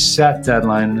there's a set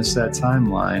deadline and a set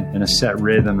timeline and a set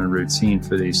rhythm and routine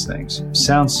for these things.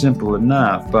 Sounds simple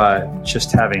enough, but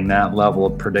just having that level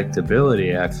of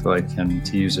predictability, I feel like,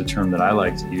 to use a term that I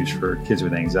like to use for kids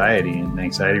with anxiety and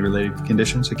anxiety-related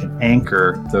conditions, it can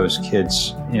anchor those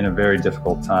kids in a very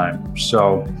difficult time.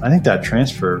 So I think that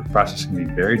transfer process can be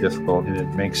very difficult, and it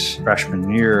makes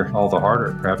freshman year all the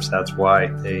harder. Perhaps that's why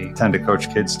they tend to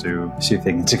coach kids to see if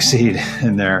they can succeed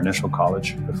in their initial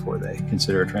college before they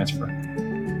consider a transfer.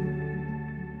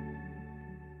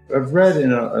 I've read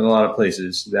in a lot of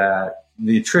places that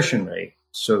the attrition rate,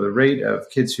 so the rate of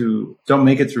kids who don't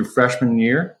make it through freshman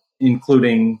year,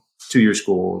 including two-year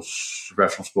schools,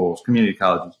 professional schools, community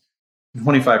colleges,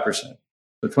 25%.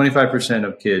 So 25%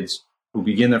 of kids who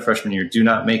begin their freshman year do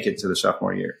not make it to the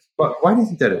sophomore year. But why do you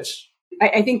think that is?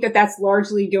 I think that's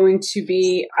largely going to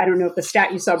be, I don't know if the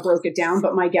stat you saw broke it down,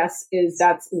 but my guess is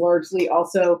that's largely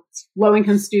also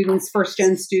low-income students,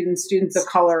 first-gen students, students of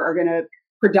color are going to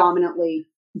predominantly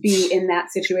be in that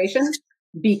situation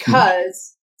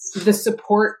because the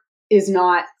support is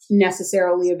not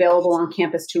necessarily available on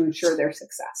campus to ensure their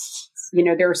success.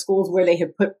 There are schools where they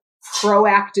have put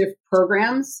proactive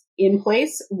programs in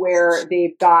place where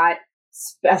they've got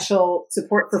special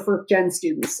support for first-gen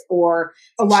students, or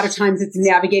a lot of times it's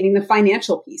navigating the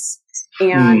financial piece.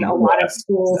 And a lot of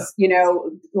schools, a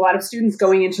lot of students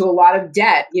going into a lot of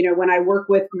debt. When I work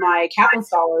with my Kaplan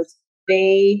scholars,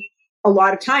 they a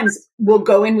lot of times will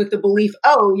go in with the belief,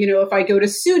 if I go to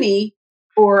SUNY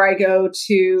or I go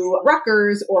to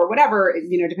Rutgers or whatever,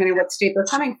 depending on what state they're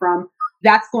coming from,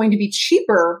 that's going to be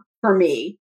cheaper for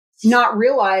me, not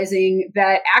realizing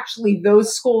that actually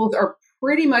those schools are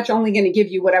pretty much only going to give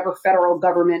you whatever federal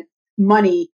government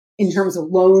money in terms of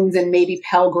loans and maybe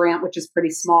Pell Grant, which is pretty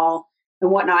small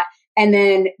and whatnot. And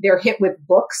then they're hit with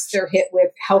books, they're hit with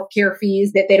healthcare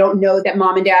fees that they don't know that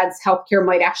mom and dad's healthcare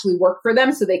might actually work for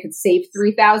them, so they could save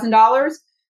 $3,000.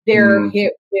 They're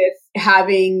hit with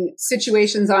having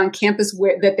situations on campus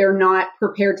that they're not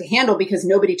prepared to handle because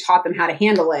nobody taught them how to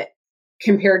handle it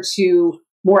compared to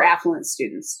more affluent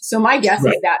students. So my guess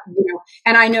is that,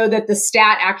 and I know that the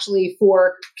stat actually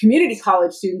for community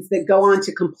college students that go on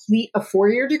to complete a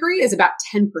 4-year degree is about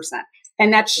 10%.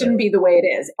 And that shouldn't be the way it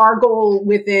is. Our goal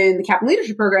within the Kaplan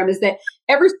Leadership Program is that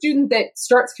every student that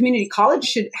starts community college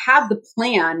should have the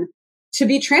plan to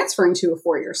be transferring to a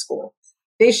 4-year school.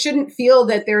 They shouldn't feel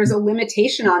that there's a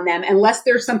limitation on them unless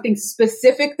there's something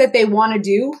specific that they want to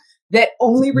do that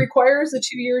only requires a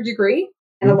 2-year degree.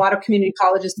 And a lot of community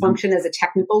colleges function as a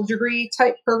technical degree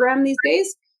type program these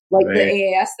days, like the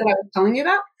AAS that I was telling you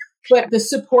about. But the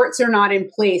supports are not in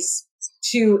place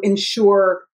to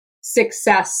ensure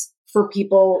success for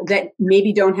people that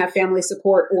maybe don't have family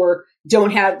support or don't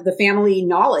have the family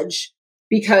knowledge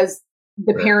because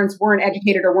the parents weren't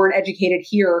educated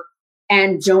here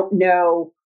and don't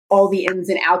know all the ins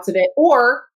and outs of it.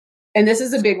 Or, and this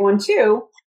is a big one too,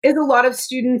 is a lot of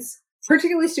students,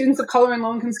 particularly students of color and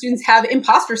low-income students, have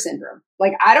imposter syndrome.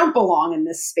 Like, I don't belong in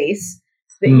this space.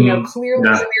 That, clearly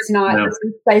it's not, this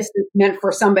place is meant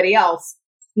for somebody else,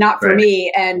 not for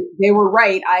me. And they were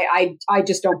right. I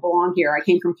just don't belong here. I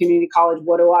came from community college.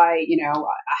 What do I,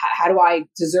 how do I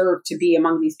deserve to be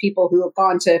among these people who have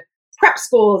gone to prep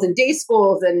schools and day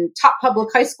schools and top public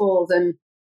high schools and,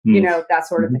 that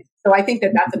sort of thing. So I think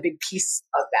that that's a big piece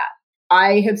of that.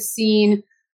 I have seen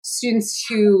students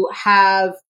who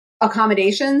have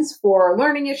accommodations for a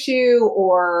learning issue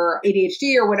or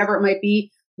ADHD or whatever it might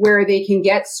be, where they can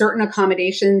get certain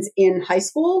accommodations in high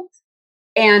school.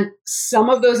 And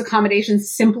some of those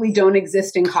accommodations simply don't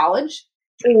exist in college,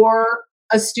 or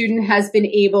a student has been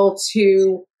able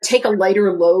to take a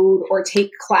lighter load or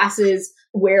take classes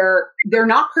where they're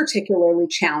not particularly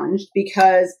challenged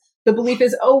because the belief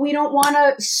is, we don't want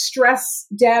to stress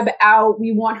Deb out.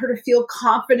 We want her to feel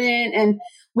confident and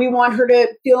we want her to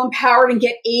feel empowered and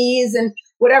get A's and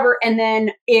whatever. And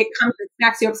then it comes and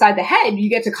smacks you upside the head.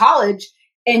 You get to college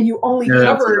and you only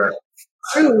covered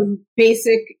through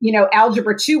basic,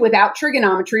 algebra 2 without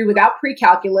trigonometry, without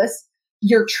pre-calculus.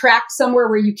 You're tracked somewhere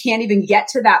where you can't even get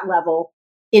to that level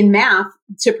in math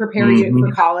to prepare you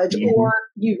for college, or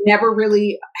you've never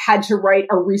really had to write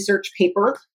a research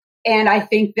paper. And I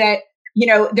think that,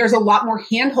 there's a lot more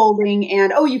hand-holding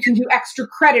and, you can do extra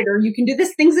credit or you can do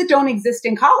this, things that don't exist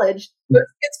in college. But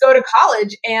kids go to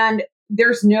college and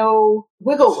there's no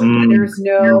wiggle room. There's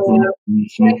no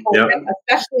hand-holding,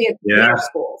 especially at their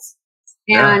schools.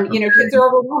 And, kids are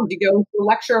overwhelmed. You go to a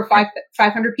lecture of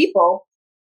 500 people.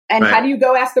 And how do you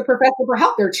go ask the professor for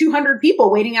help? There are 200 people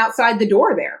waiting outside the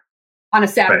door there on a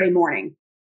Saturday morning.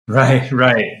 Right.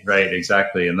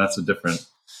 Exactly. And that's a different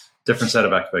set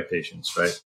of expectations,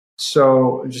 right?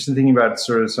 So just in thinking about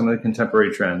sort of some of the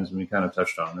contemporary trends, and we kind of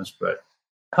touched on this, but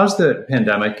how's the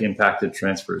pandemic impacted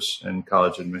transfers and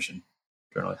college admission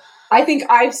generally? I think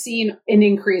I've seen an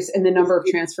increase in the number of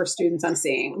transfer students I'm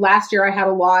seeing. Last year, I had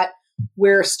a lot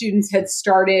where students had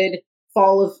started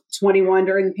fall of 21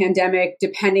 during the pandemic,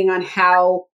 depending on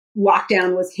how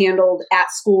lockdown was handled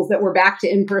at schools that were back to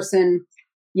in-person,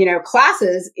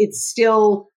 classes. It's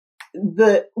still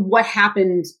what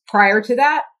happened prior to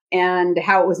that and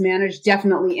how it was managed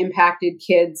definitely impacted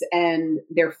kids and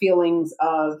their feelings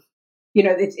of,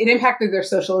 it impacted their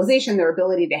socialization, their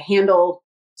ability to handle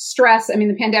stress. I mean,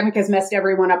 the pandemic has messed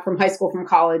everyone up from high school, from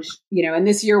college, and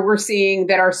this year we're seeing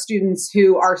that our students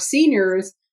who are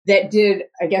seniors that did,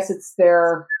 I guess it's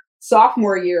their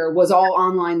sophomore year, was all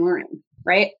online learning,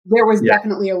 right? There was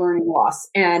definitely a learning loss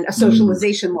and a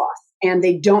socialization loss. And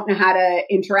they don't know how to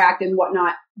interact and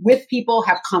whatnot with people,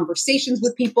 have conversations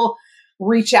with people,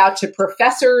 reach out to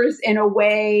professors in a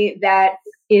way that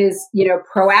is,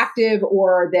 proactive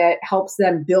or that helps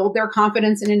them build their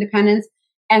confidence and independence.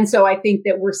 And so I think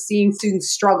that we're seeing students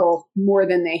struggle more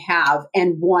than they have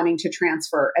and wanting to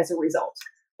transfer as a result.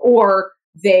 Or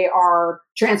they are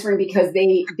transferring because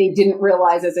they didn't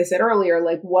realize, as I said earlier,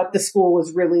 like what the school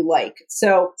was really like.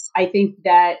 So I think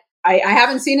that I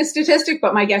haven't seen a statistic,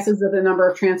 but my guess is that the number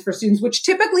of transfer students, which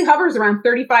typically hovers around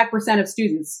 35% of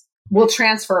students, will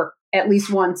transfer at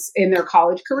least once in their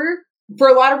college career for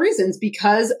a lot of reasons,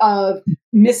 because of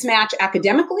mismatch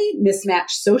academically, mismatch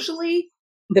socially.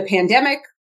 The pandemic,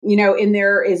 in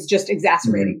there is just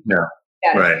exacerbating.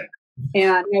 Yeah. Right.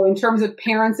 And in terms of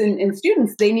parents and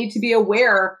students, they need to be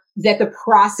aware that the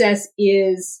process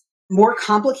is more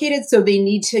complicated, so they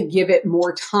need to give it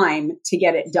more time to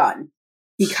get it done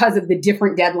because of the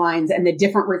different deadlines and the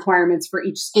different requirements for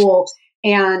each school.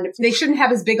 And they shouldn't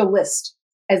have as big a list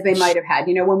as they might have had.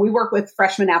 When we work with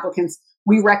freshman applicants,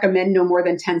 we recommend no more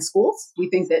than 10 schools. We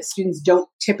think that students don't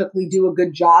typically do a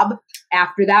good job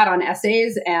after that on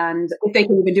essays. And if they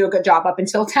can even do a good job up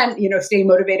until 10, staying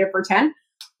motivated for 10.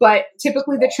 But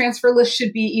typically the transfer list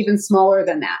should be even smaller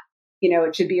than that.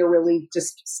 It should be a really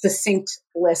just succinct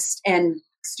list, and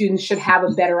students should have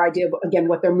a better idea of, again,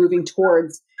 what they're moving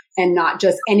towards and not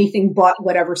just anything but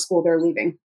whatever school they're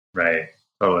leaving. Right.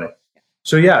 Totally.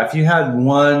 So yeah, if you had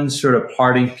one sort of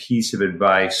parting piece of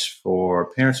advice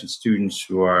for parents and students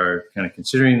who are kind of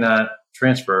considering that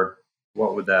transfer,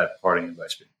 what would that parting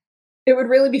advice be? It would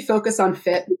really be focused on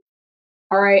fit.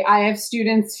 All right. I have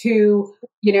students who,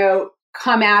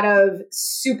 come out of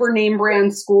super name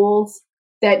brand schools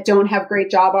that don't have great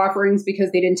job offerings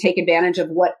because they didn't take advantage of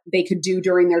what they could do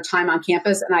during their time on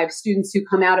campus. And I have students who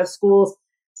come out of schools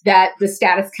that the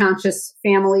status conscious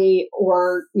family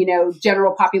or,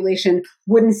 general population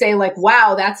wouldn't say like,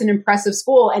 wow, that's an impressive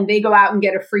school. And they go out and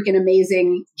get a freaking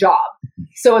amazing job.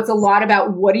 So it's a lot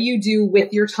about what do you do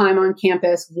with your time on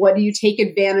campus? What do you take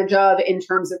advantage of in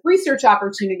terms of research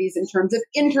opportunities, in terms of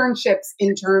internships,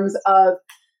 in terms of,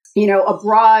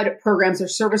 abroad programs or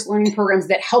service learning programs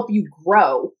that help you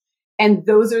grow. And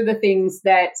those are the things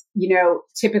that,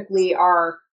 typically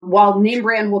are, while name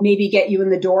brand will maybe get you in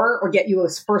the door or get you a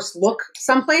first look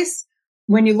someplace,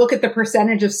 when you look at the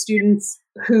percentage of students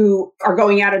who are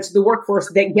going out into the workforce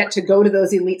that get to go to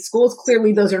those elite schools,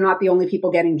 clearly those are not the only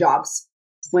people getting jobs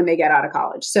when they get out of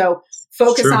college. So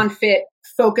focus on fit,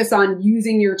 focus on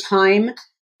using your time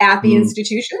at the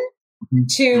institution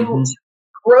to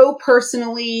grow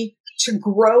personally, to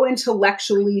grow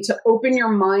intellectually, to open your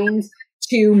mind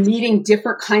to meeting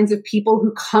different kinds of people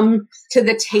who come to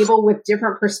the table with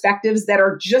different perspectives that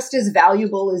are just as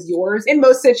valuable as yours in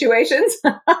most situations.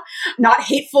 Not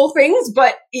hateful things,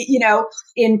 but,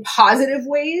 in positive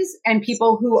ways, and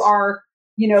people who are,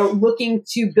 looking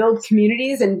to build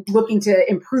communities and looking to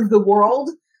improve the world.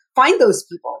 Find those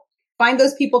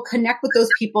people, connect with those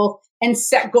people, and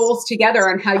set goals together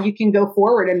on how you can go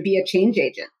forward and be a change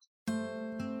agent.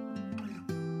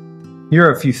 Here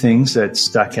are a few things that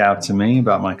stuck out to me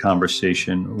about my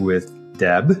conversation with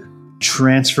Deb.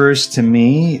 Transfers to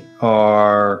me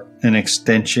are an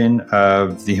extension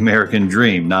of the American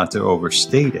dream, not to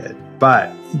overstate it.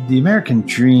 But the American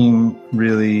dream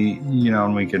really,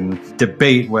 and we can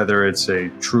debate whether it's a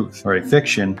truth or a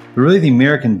fiction, but really the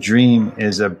American dream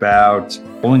is about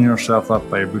pulling yourself up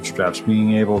by your bootstraps,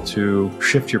 being able to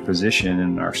shift your position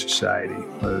in our society,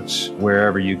 whether it's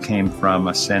wherever you came from,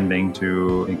 ascending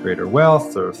to a greater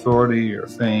wealth or authority or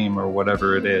fame or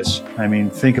whatever it is. I mean,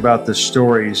 think about the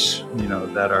stories,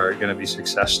 that are going to be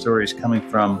success stories coming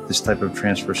from this type of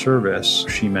transfer service.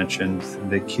 She mentioned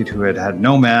the kid who had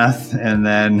no math and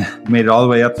then made it all the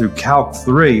way up through Calc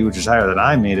 3, which is higher than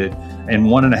I made it, in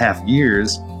 1.5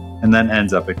 years, and then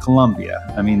ends up at Columbia.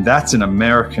 I mean, that's an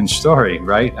American story,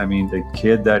 right? I mean, the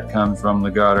kid that comes from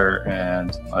the gutter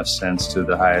and ascends to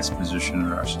the highest position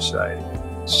in our society.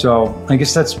 So I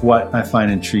guess that's what I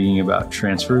find intriguing about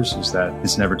transfers, is that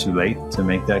it's never too late to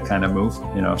make that kind of move.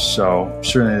 So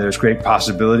certainly there's great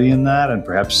possibility in that, and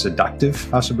perhaps seductive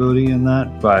possibility in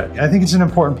that. But I think it's an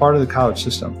important part of the college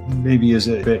system. Maybe is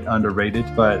a bit underrated,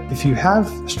 but if you have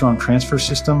a strong transfer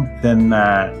system, then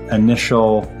that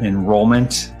initial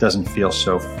enrollment doesn't feel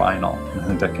so final. I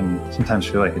think that can sometimes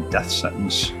feel like a death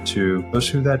sentence to those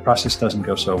who that process doesn't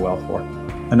go so well for.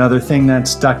 Another thing that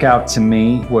stuck out to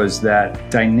me was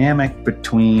that dynamic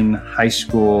between high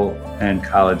school and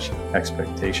college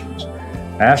expectations.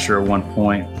 I asked her at one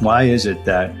point, why is it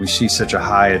that we see such a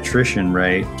high attrition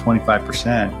rate?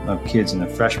 25% of kids in the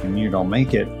freshman year don't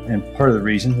make it. And part of the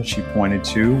reason that she pointed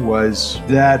to was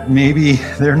that maybe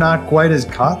they're not quite as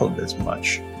coddled as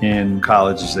much. in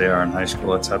college as they are in high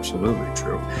school. That's absolutely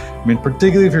true. I mean,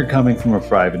 particularly if you're coming from a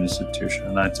private institution,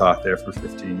 and I taught there for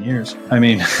 15 years. I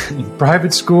mean, in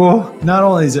private school, not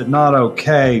only is it not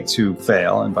okay to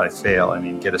fail, and by fail, I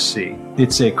mean get a C,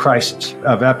 it's a crisis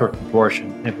of epic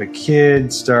proportion. If a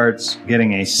kid starts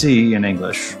getting a C in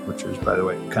English, which is, by the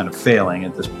way, kind of failing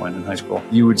at this point in high school,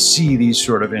 you would see these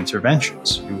sort of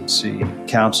interventions. You would see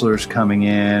counselors coming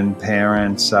in,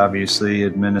 parents, obviously,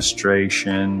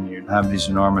 administration. You'd have these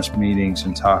enormous meetings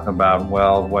and talk about,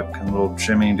 well, what can little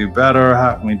Jimmy do better?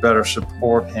 How can we better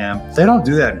support him? They don't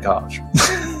do that in college.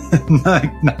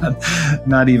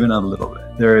 not even a little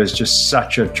bit. There is just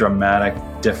such a dramatic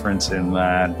difference in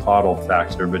that caudal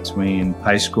factor between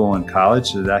high school and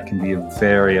college that can be a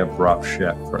very abrupt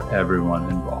shift for everyone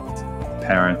involved.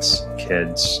 Parents,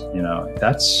 kids,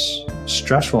 that's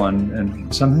stressful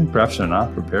and something perhaps they're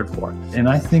not prepared for. And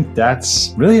I think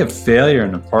that's really a failure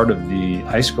in a part of the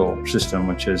high school system,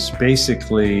 which has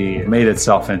basically made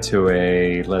itself into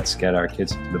a let's get our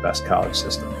kids into the best college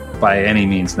system by any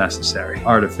means necessary.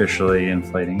 Artificially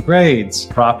inflating grades,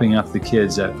 propping up the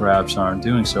kids that perhaps aren't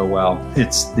doing so well.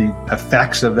 It's the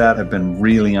effects of that have been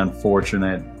really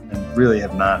unfortunate and really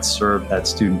have not served that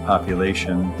student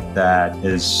population that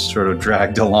is sort of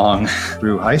dragged along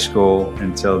through high school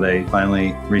until they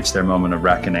finally reach their moment of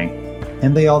reckoning.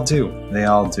 And they all do. They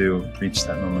all do reach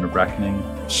that moment of reckoning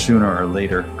sooner or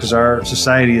later, because our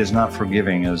society is not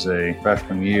forgiving as a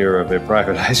freshman year of a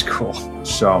private high school.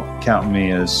 So count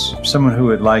me as someone who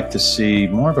would like to see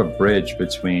more of a bridge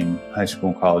between high school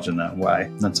and college in that way.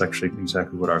 That's actually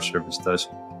exactly what our service does.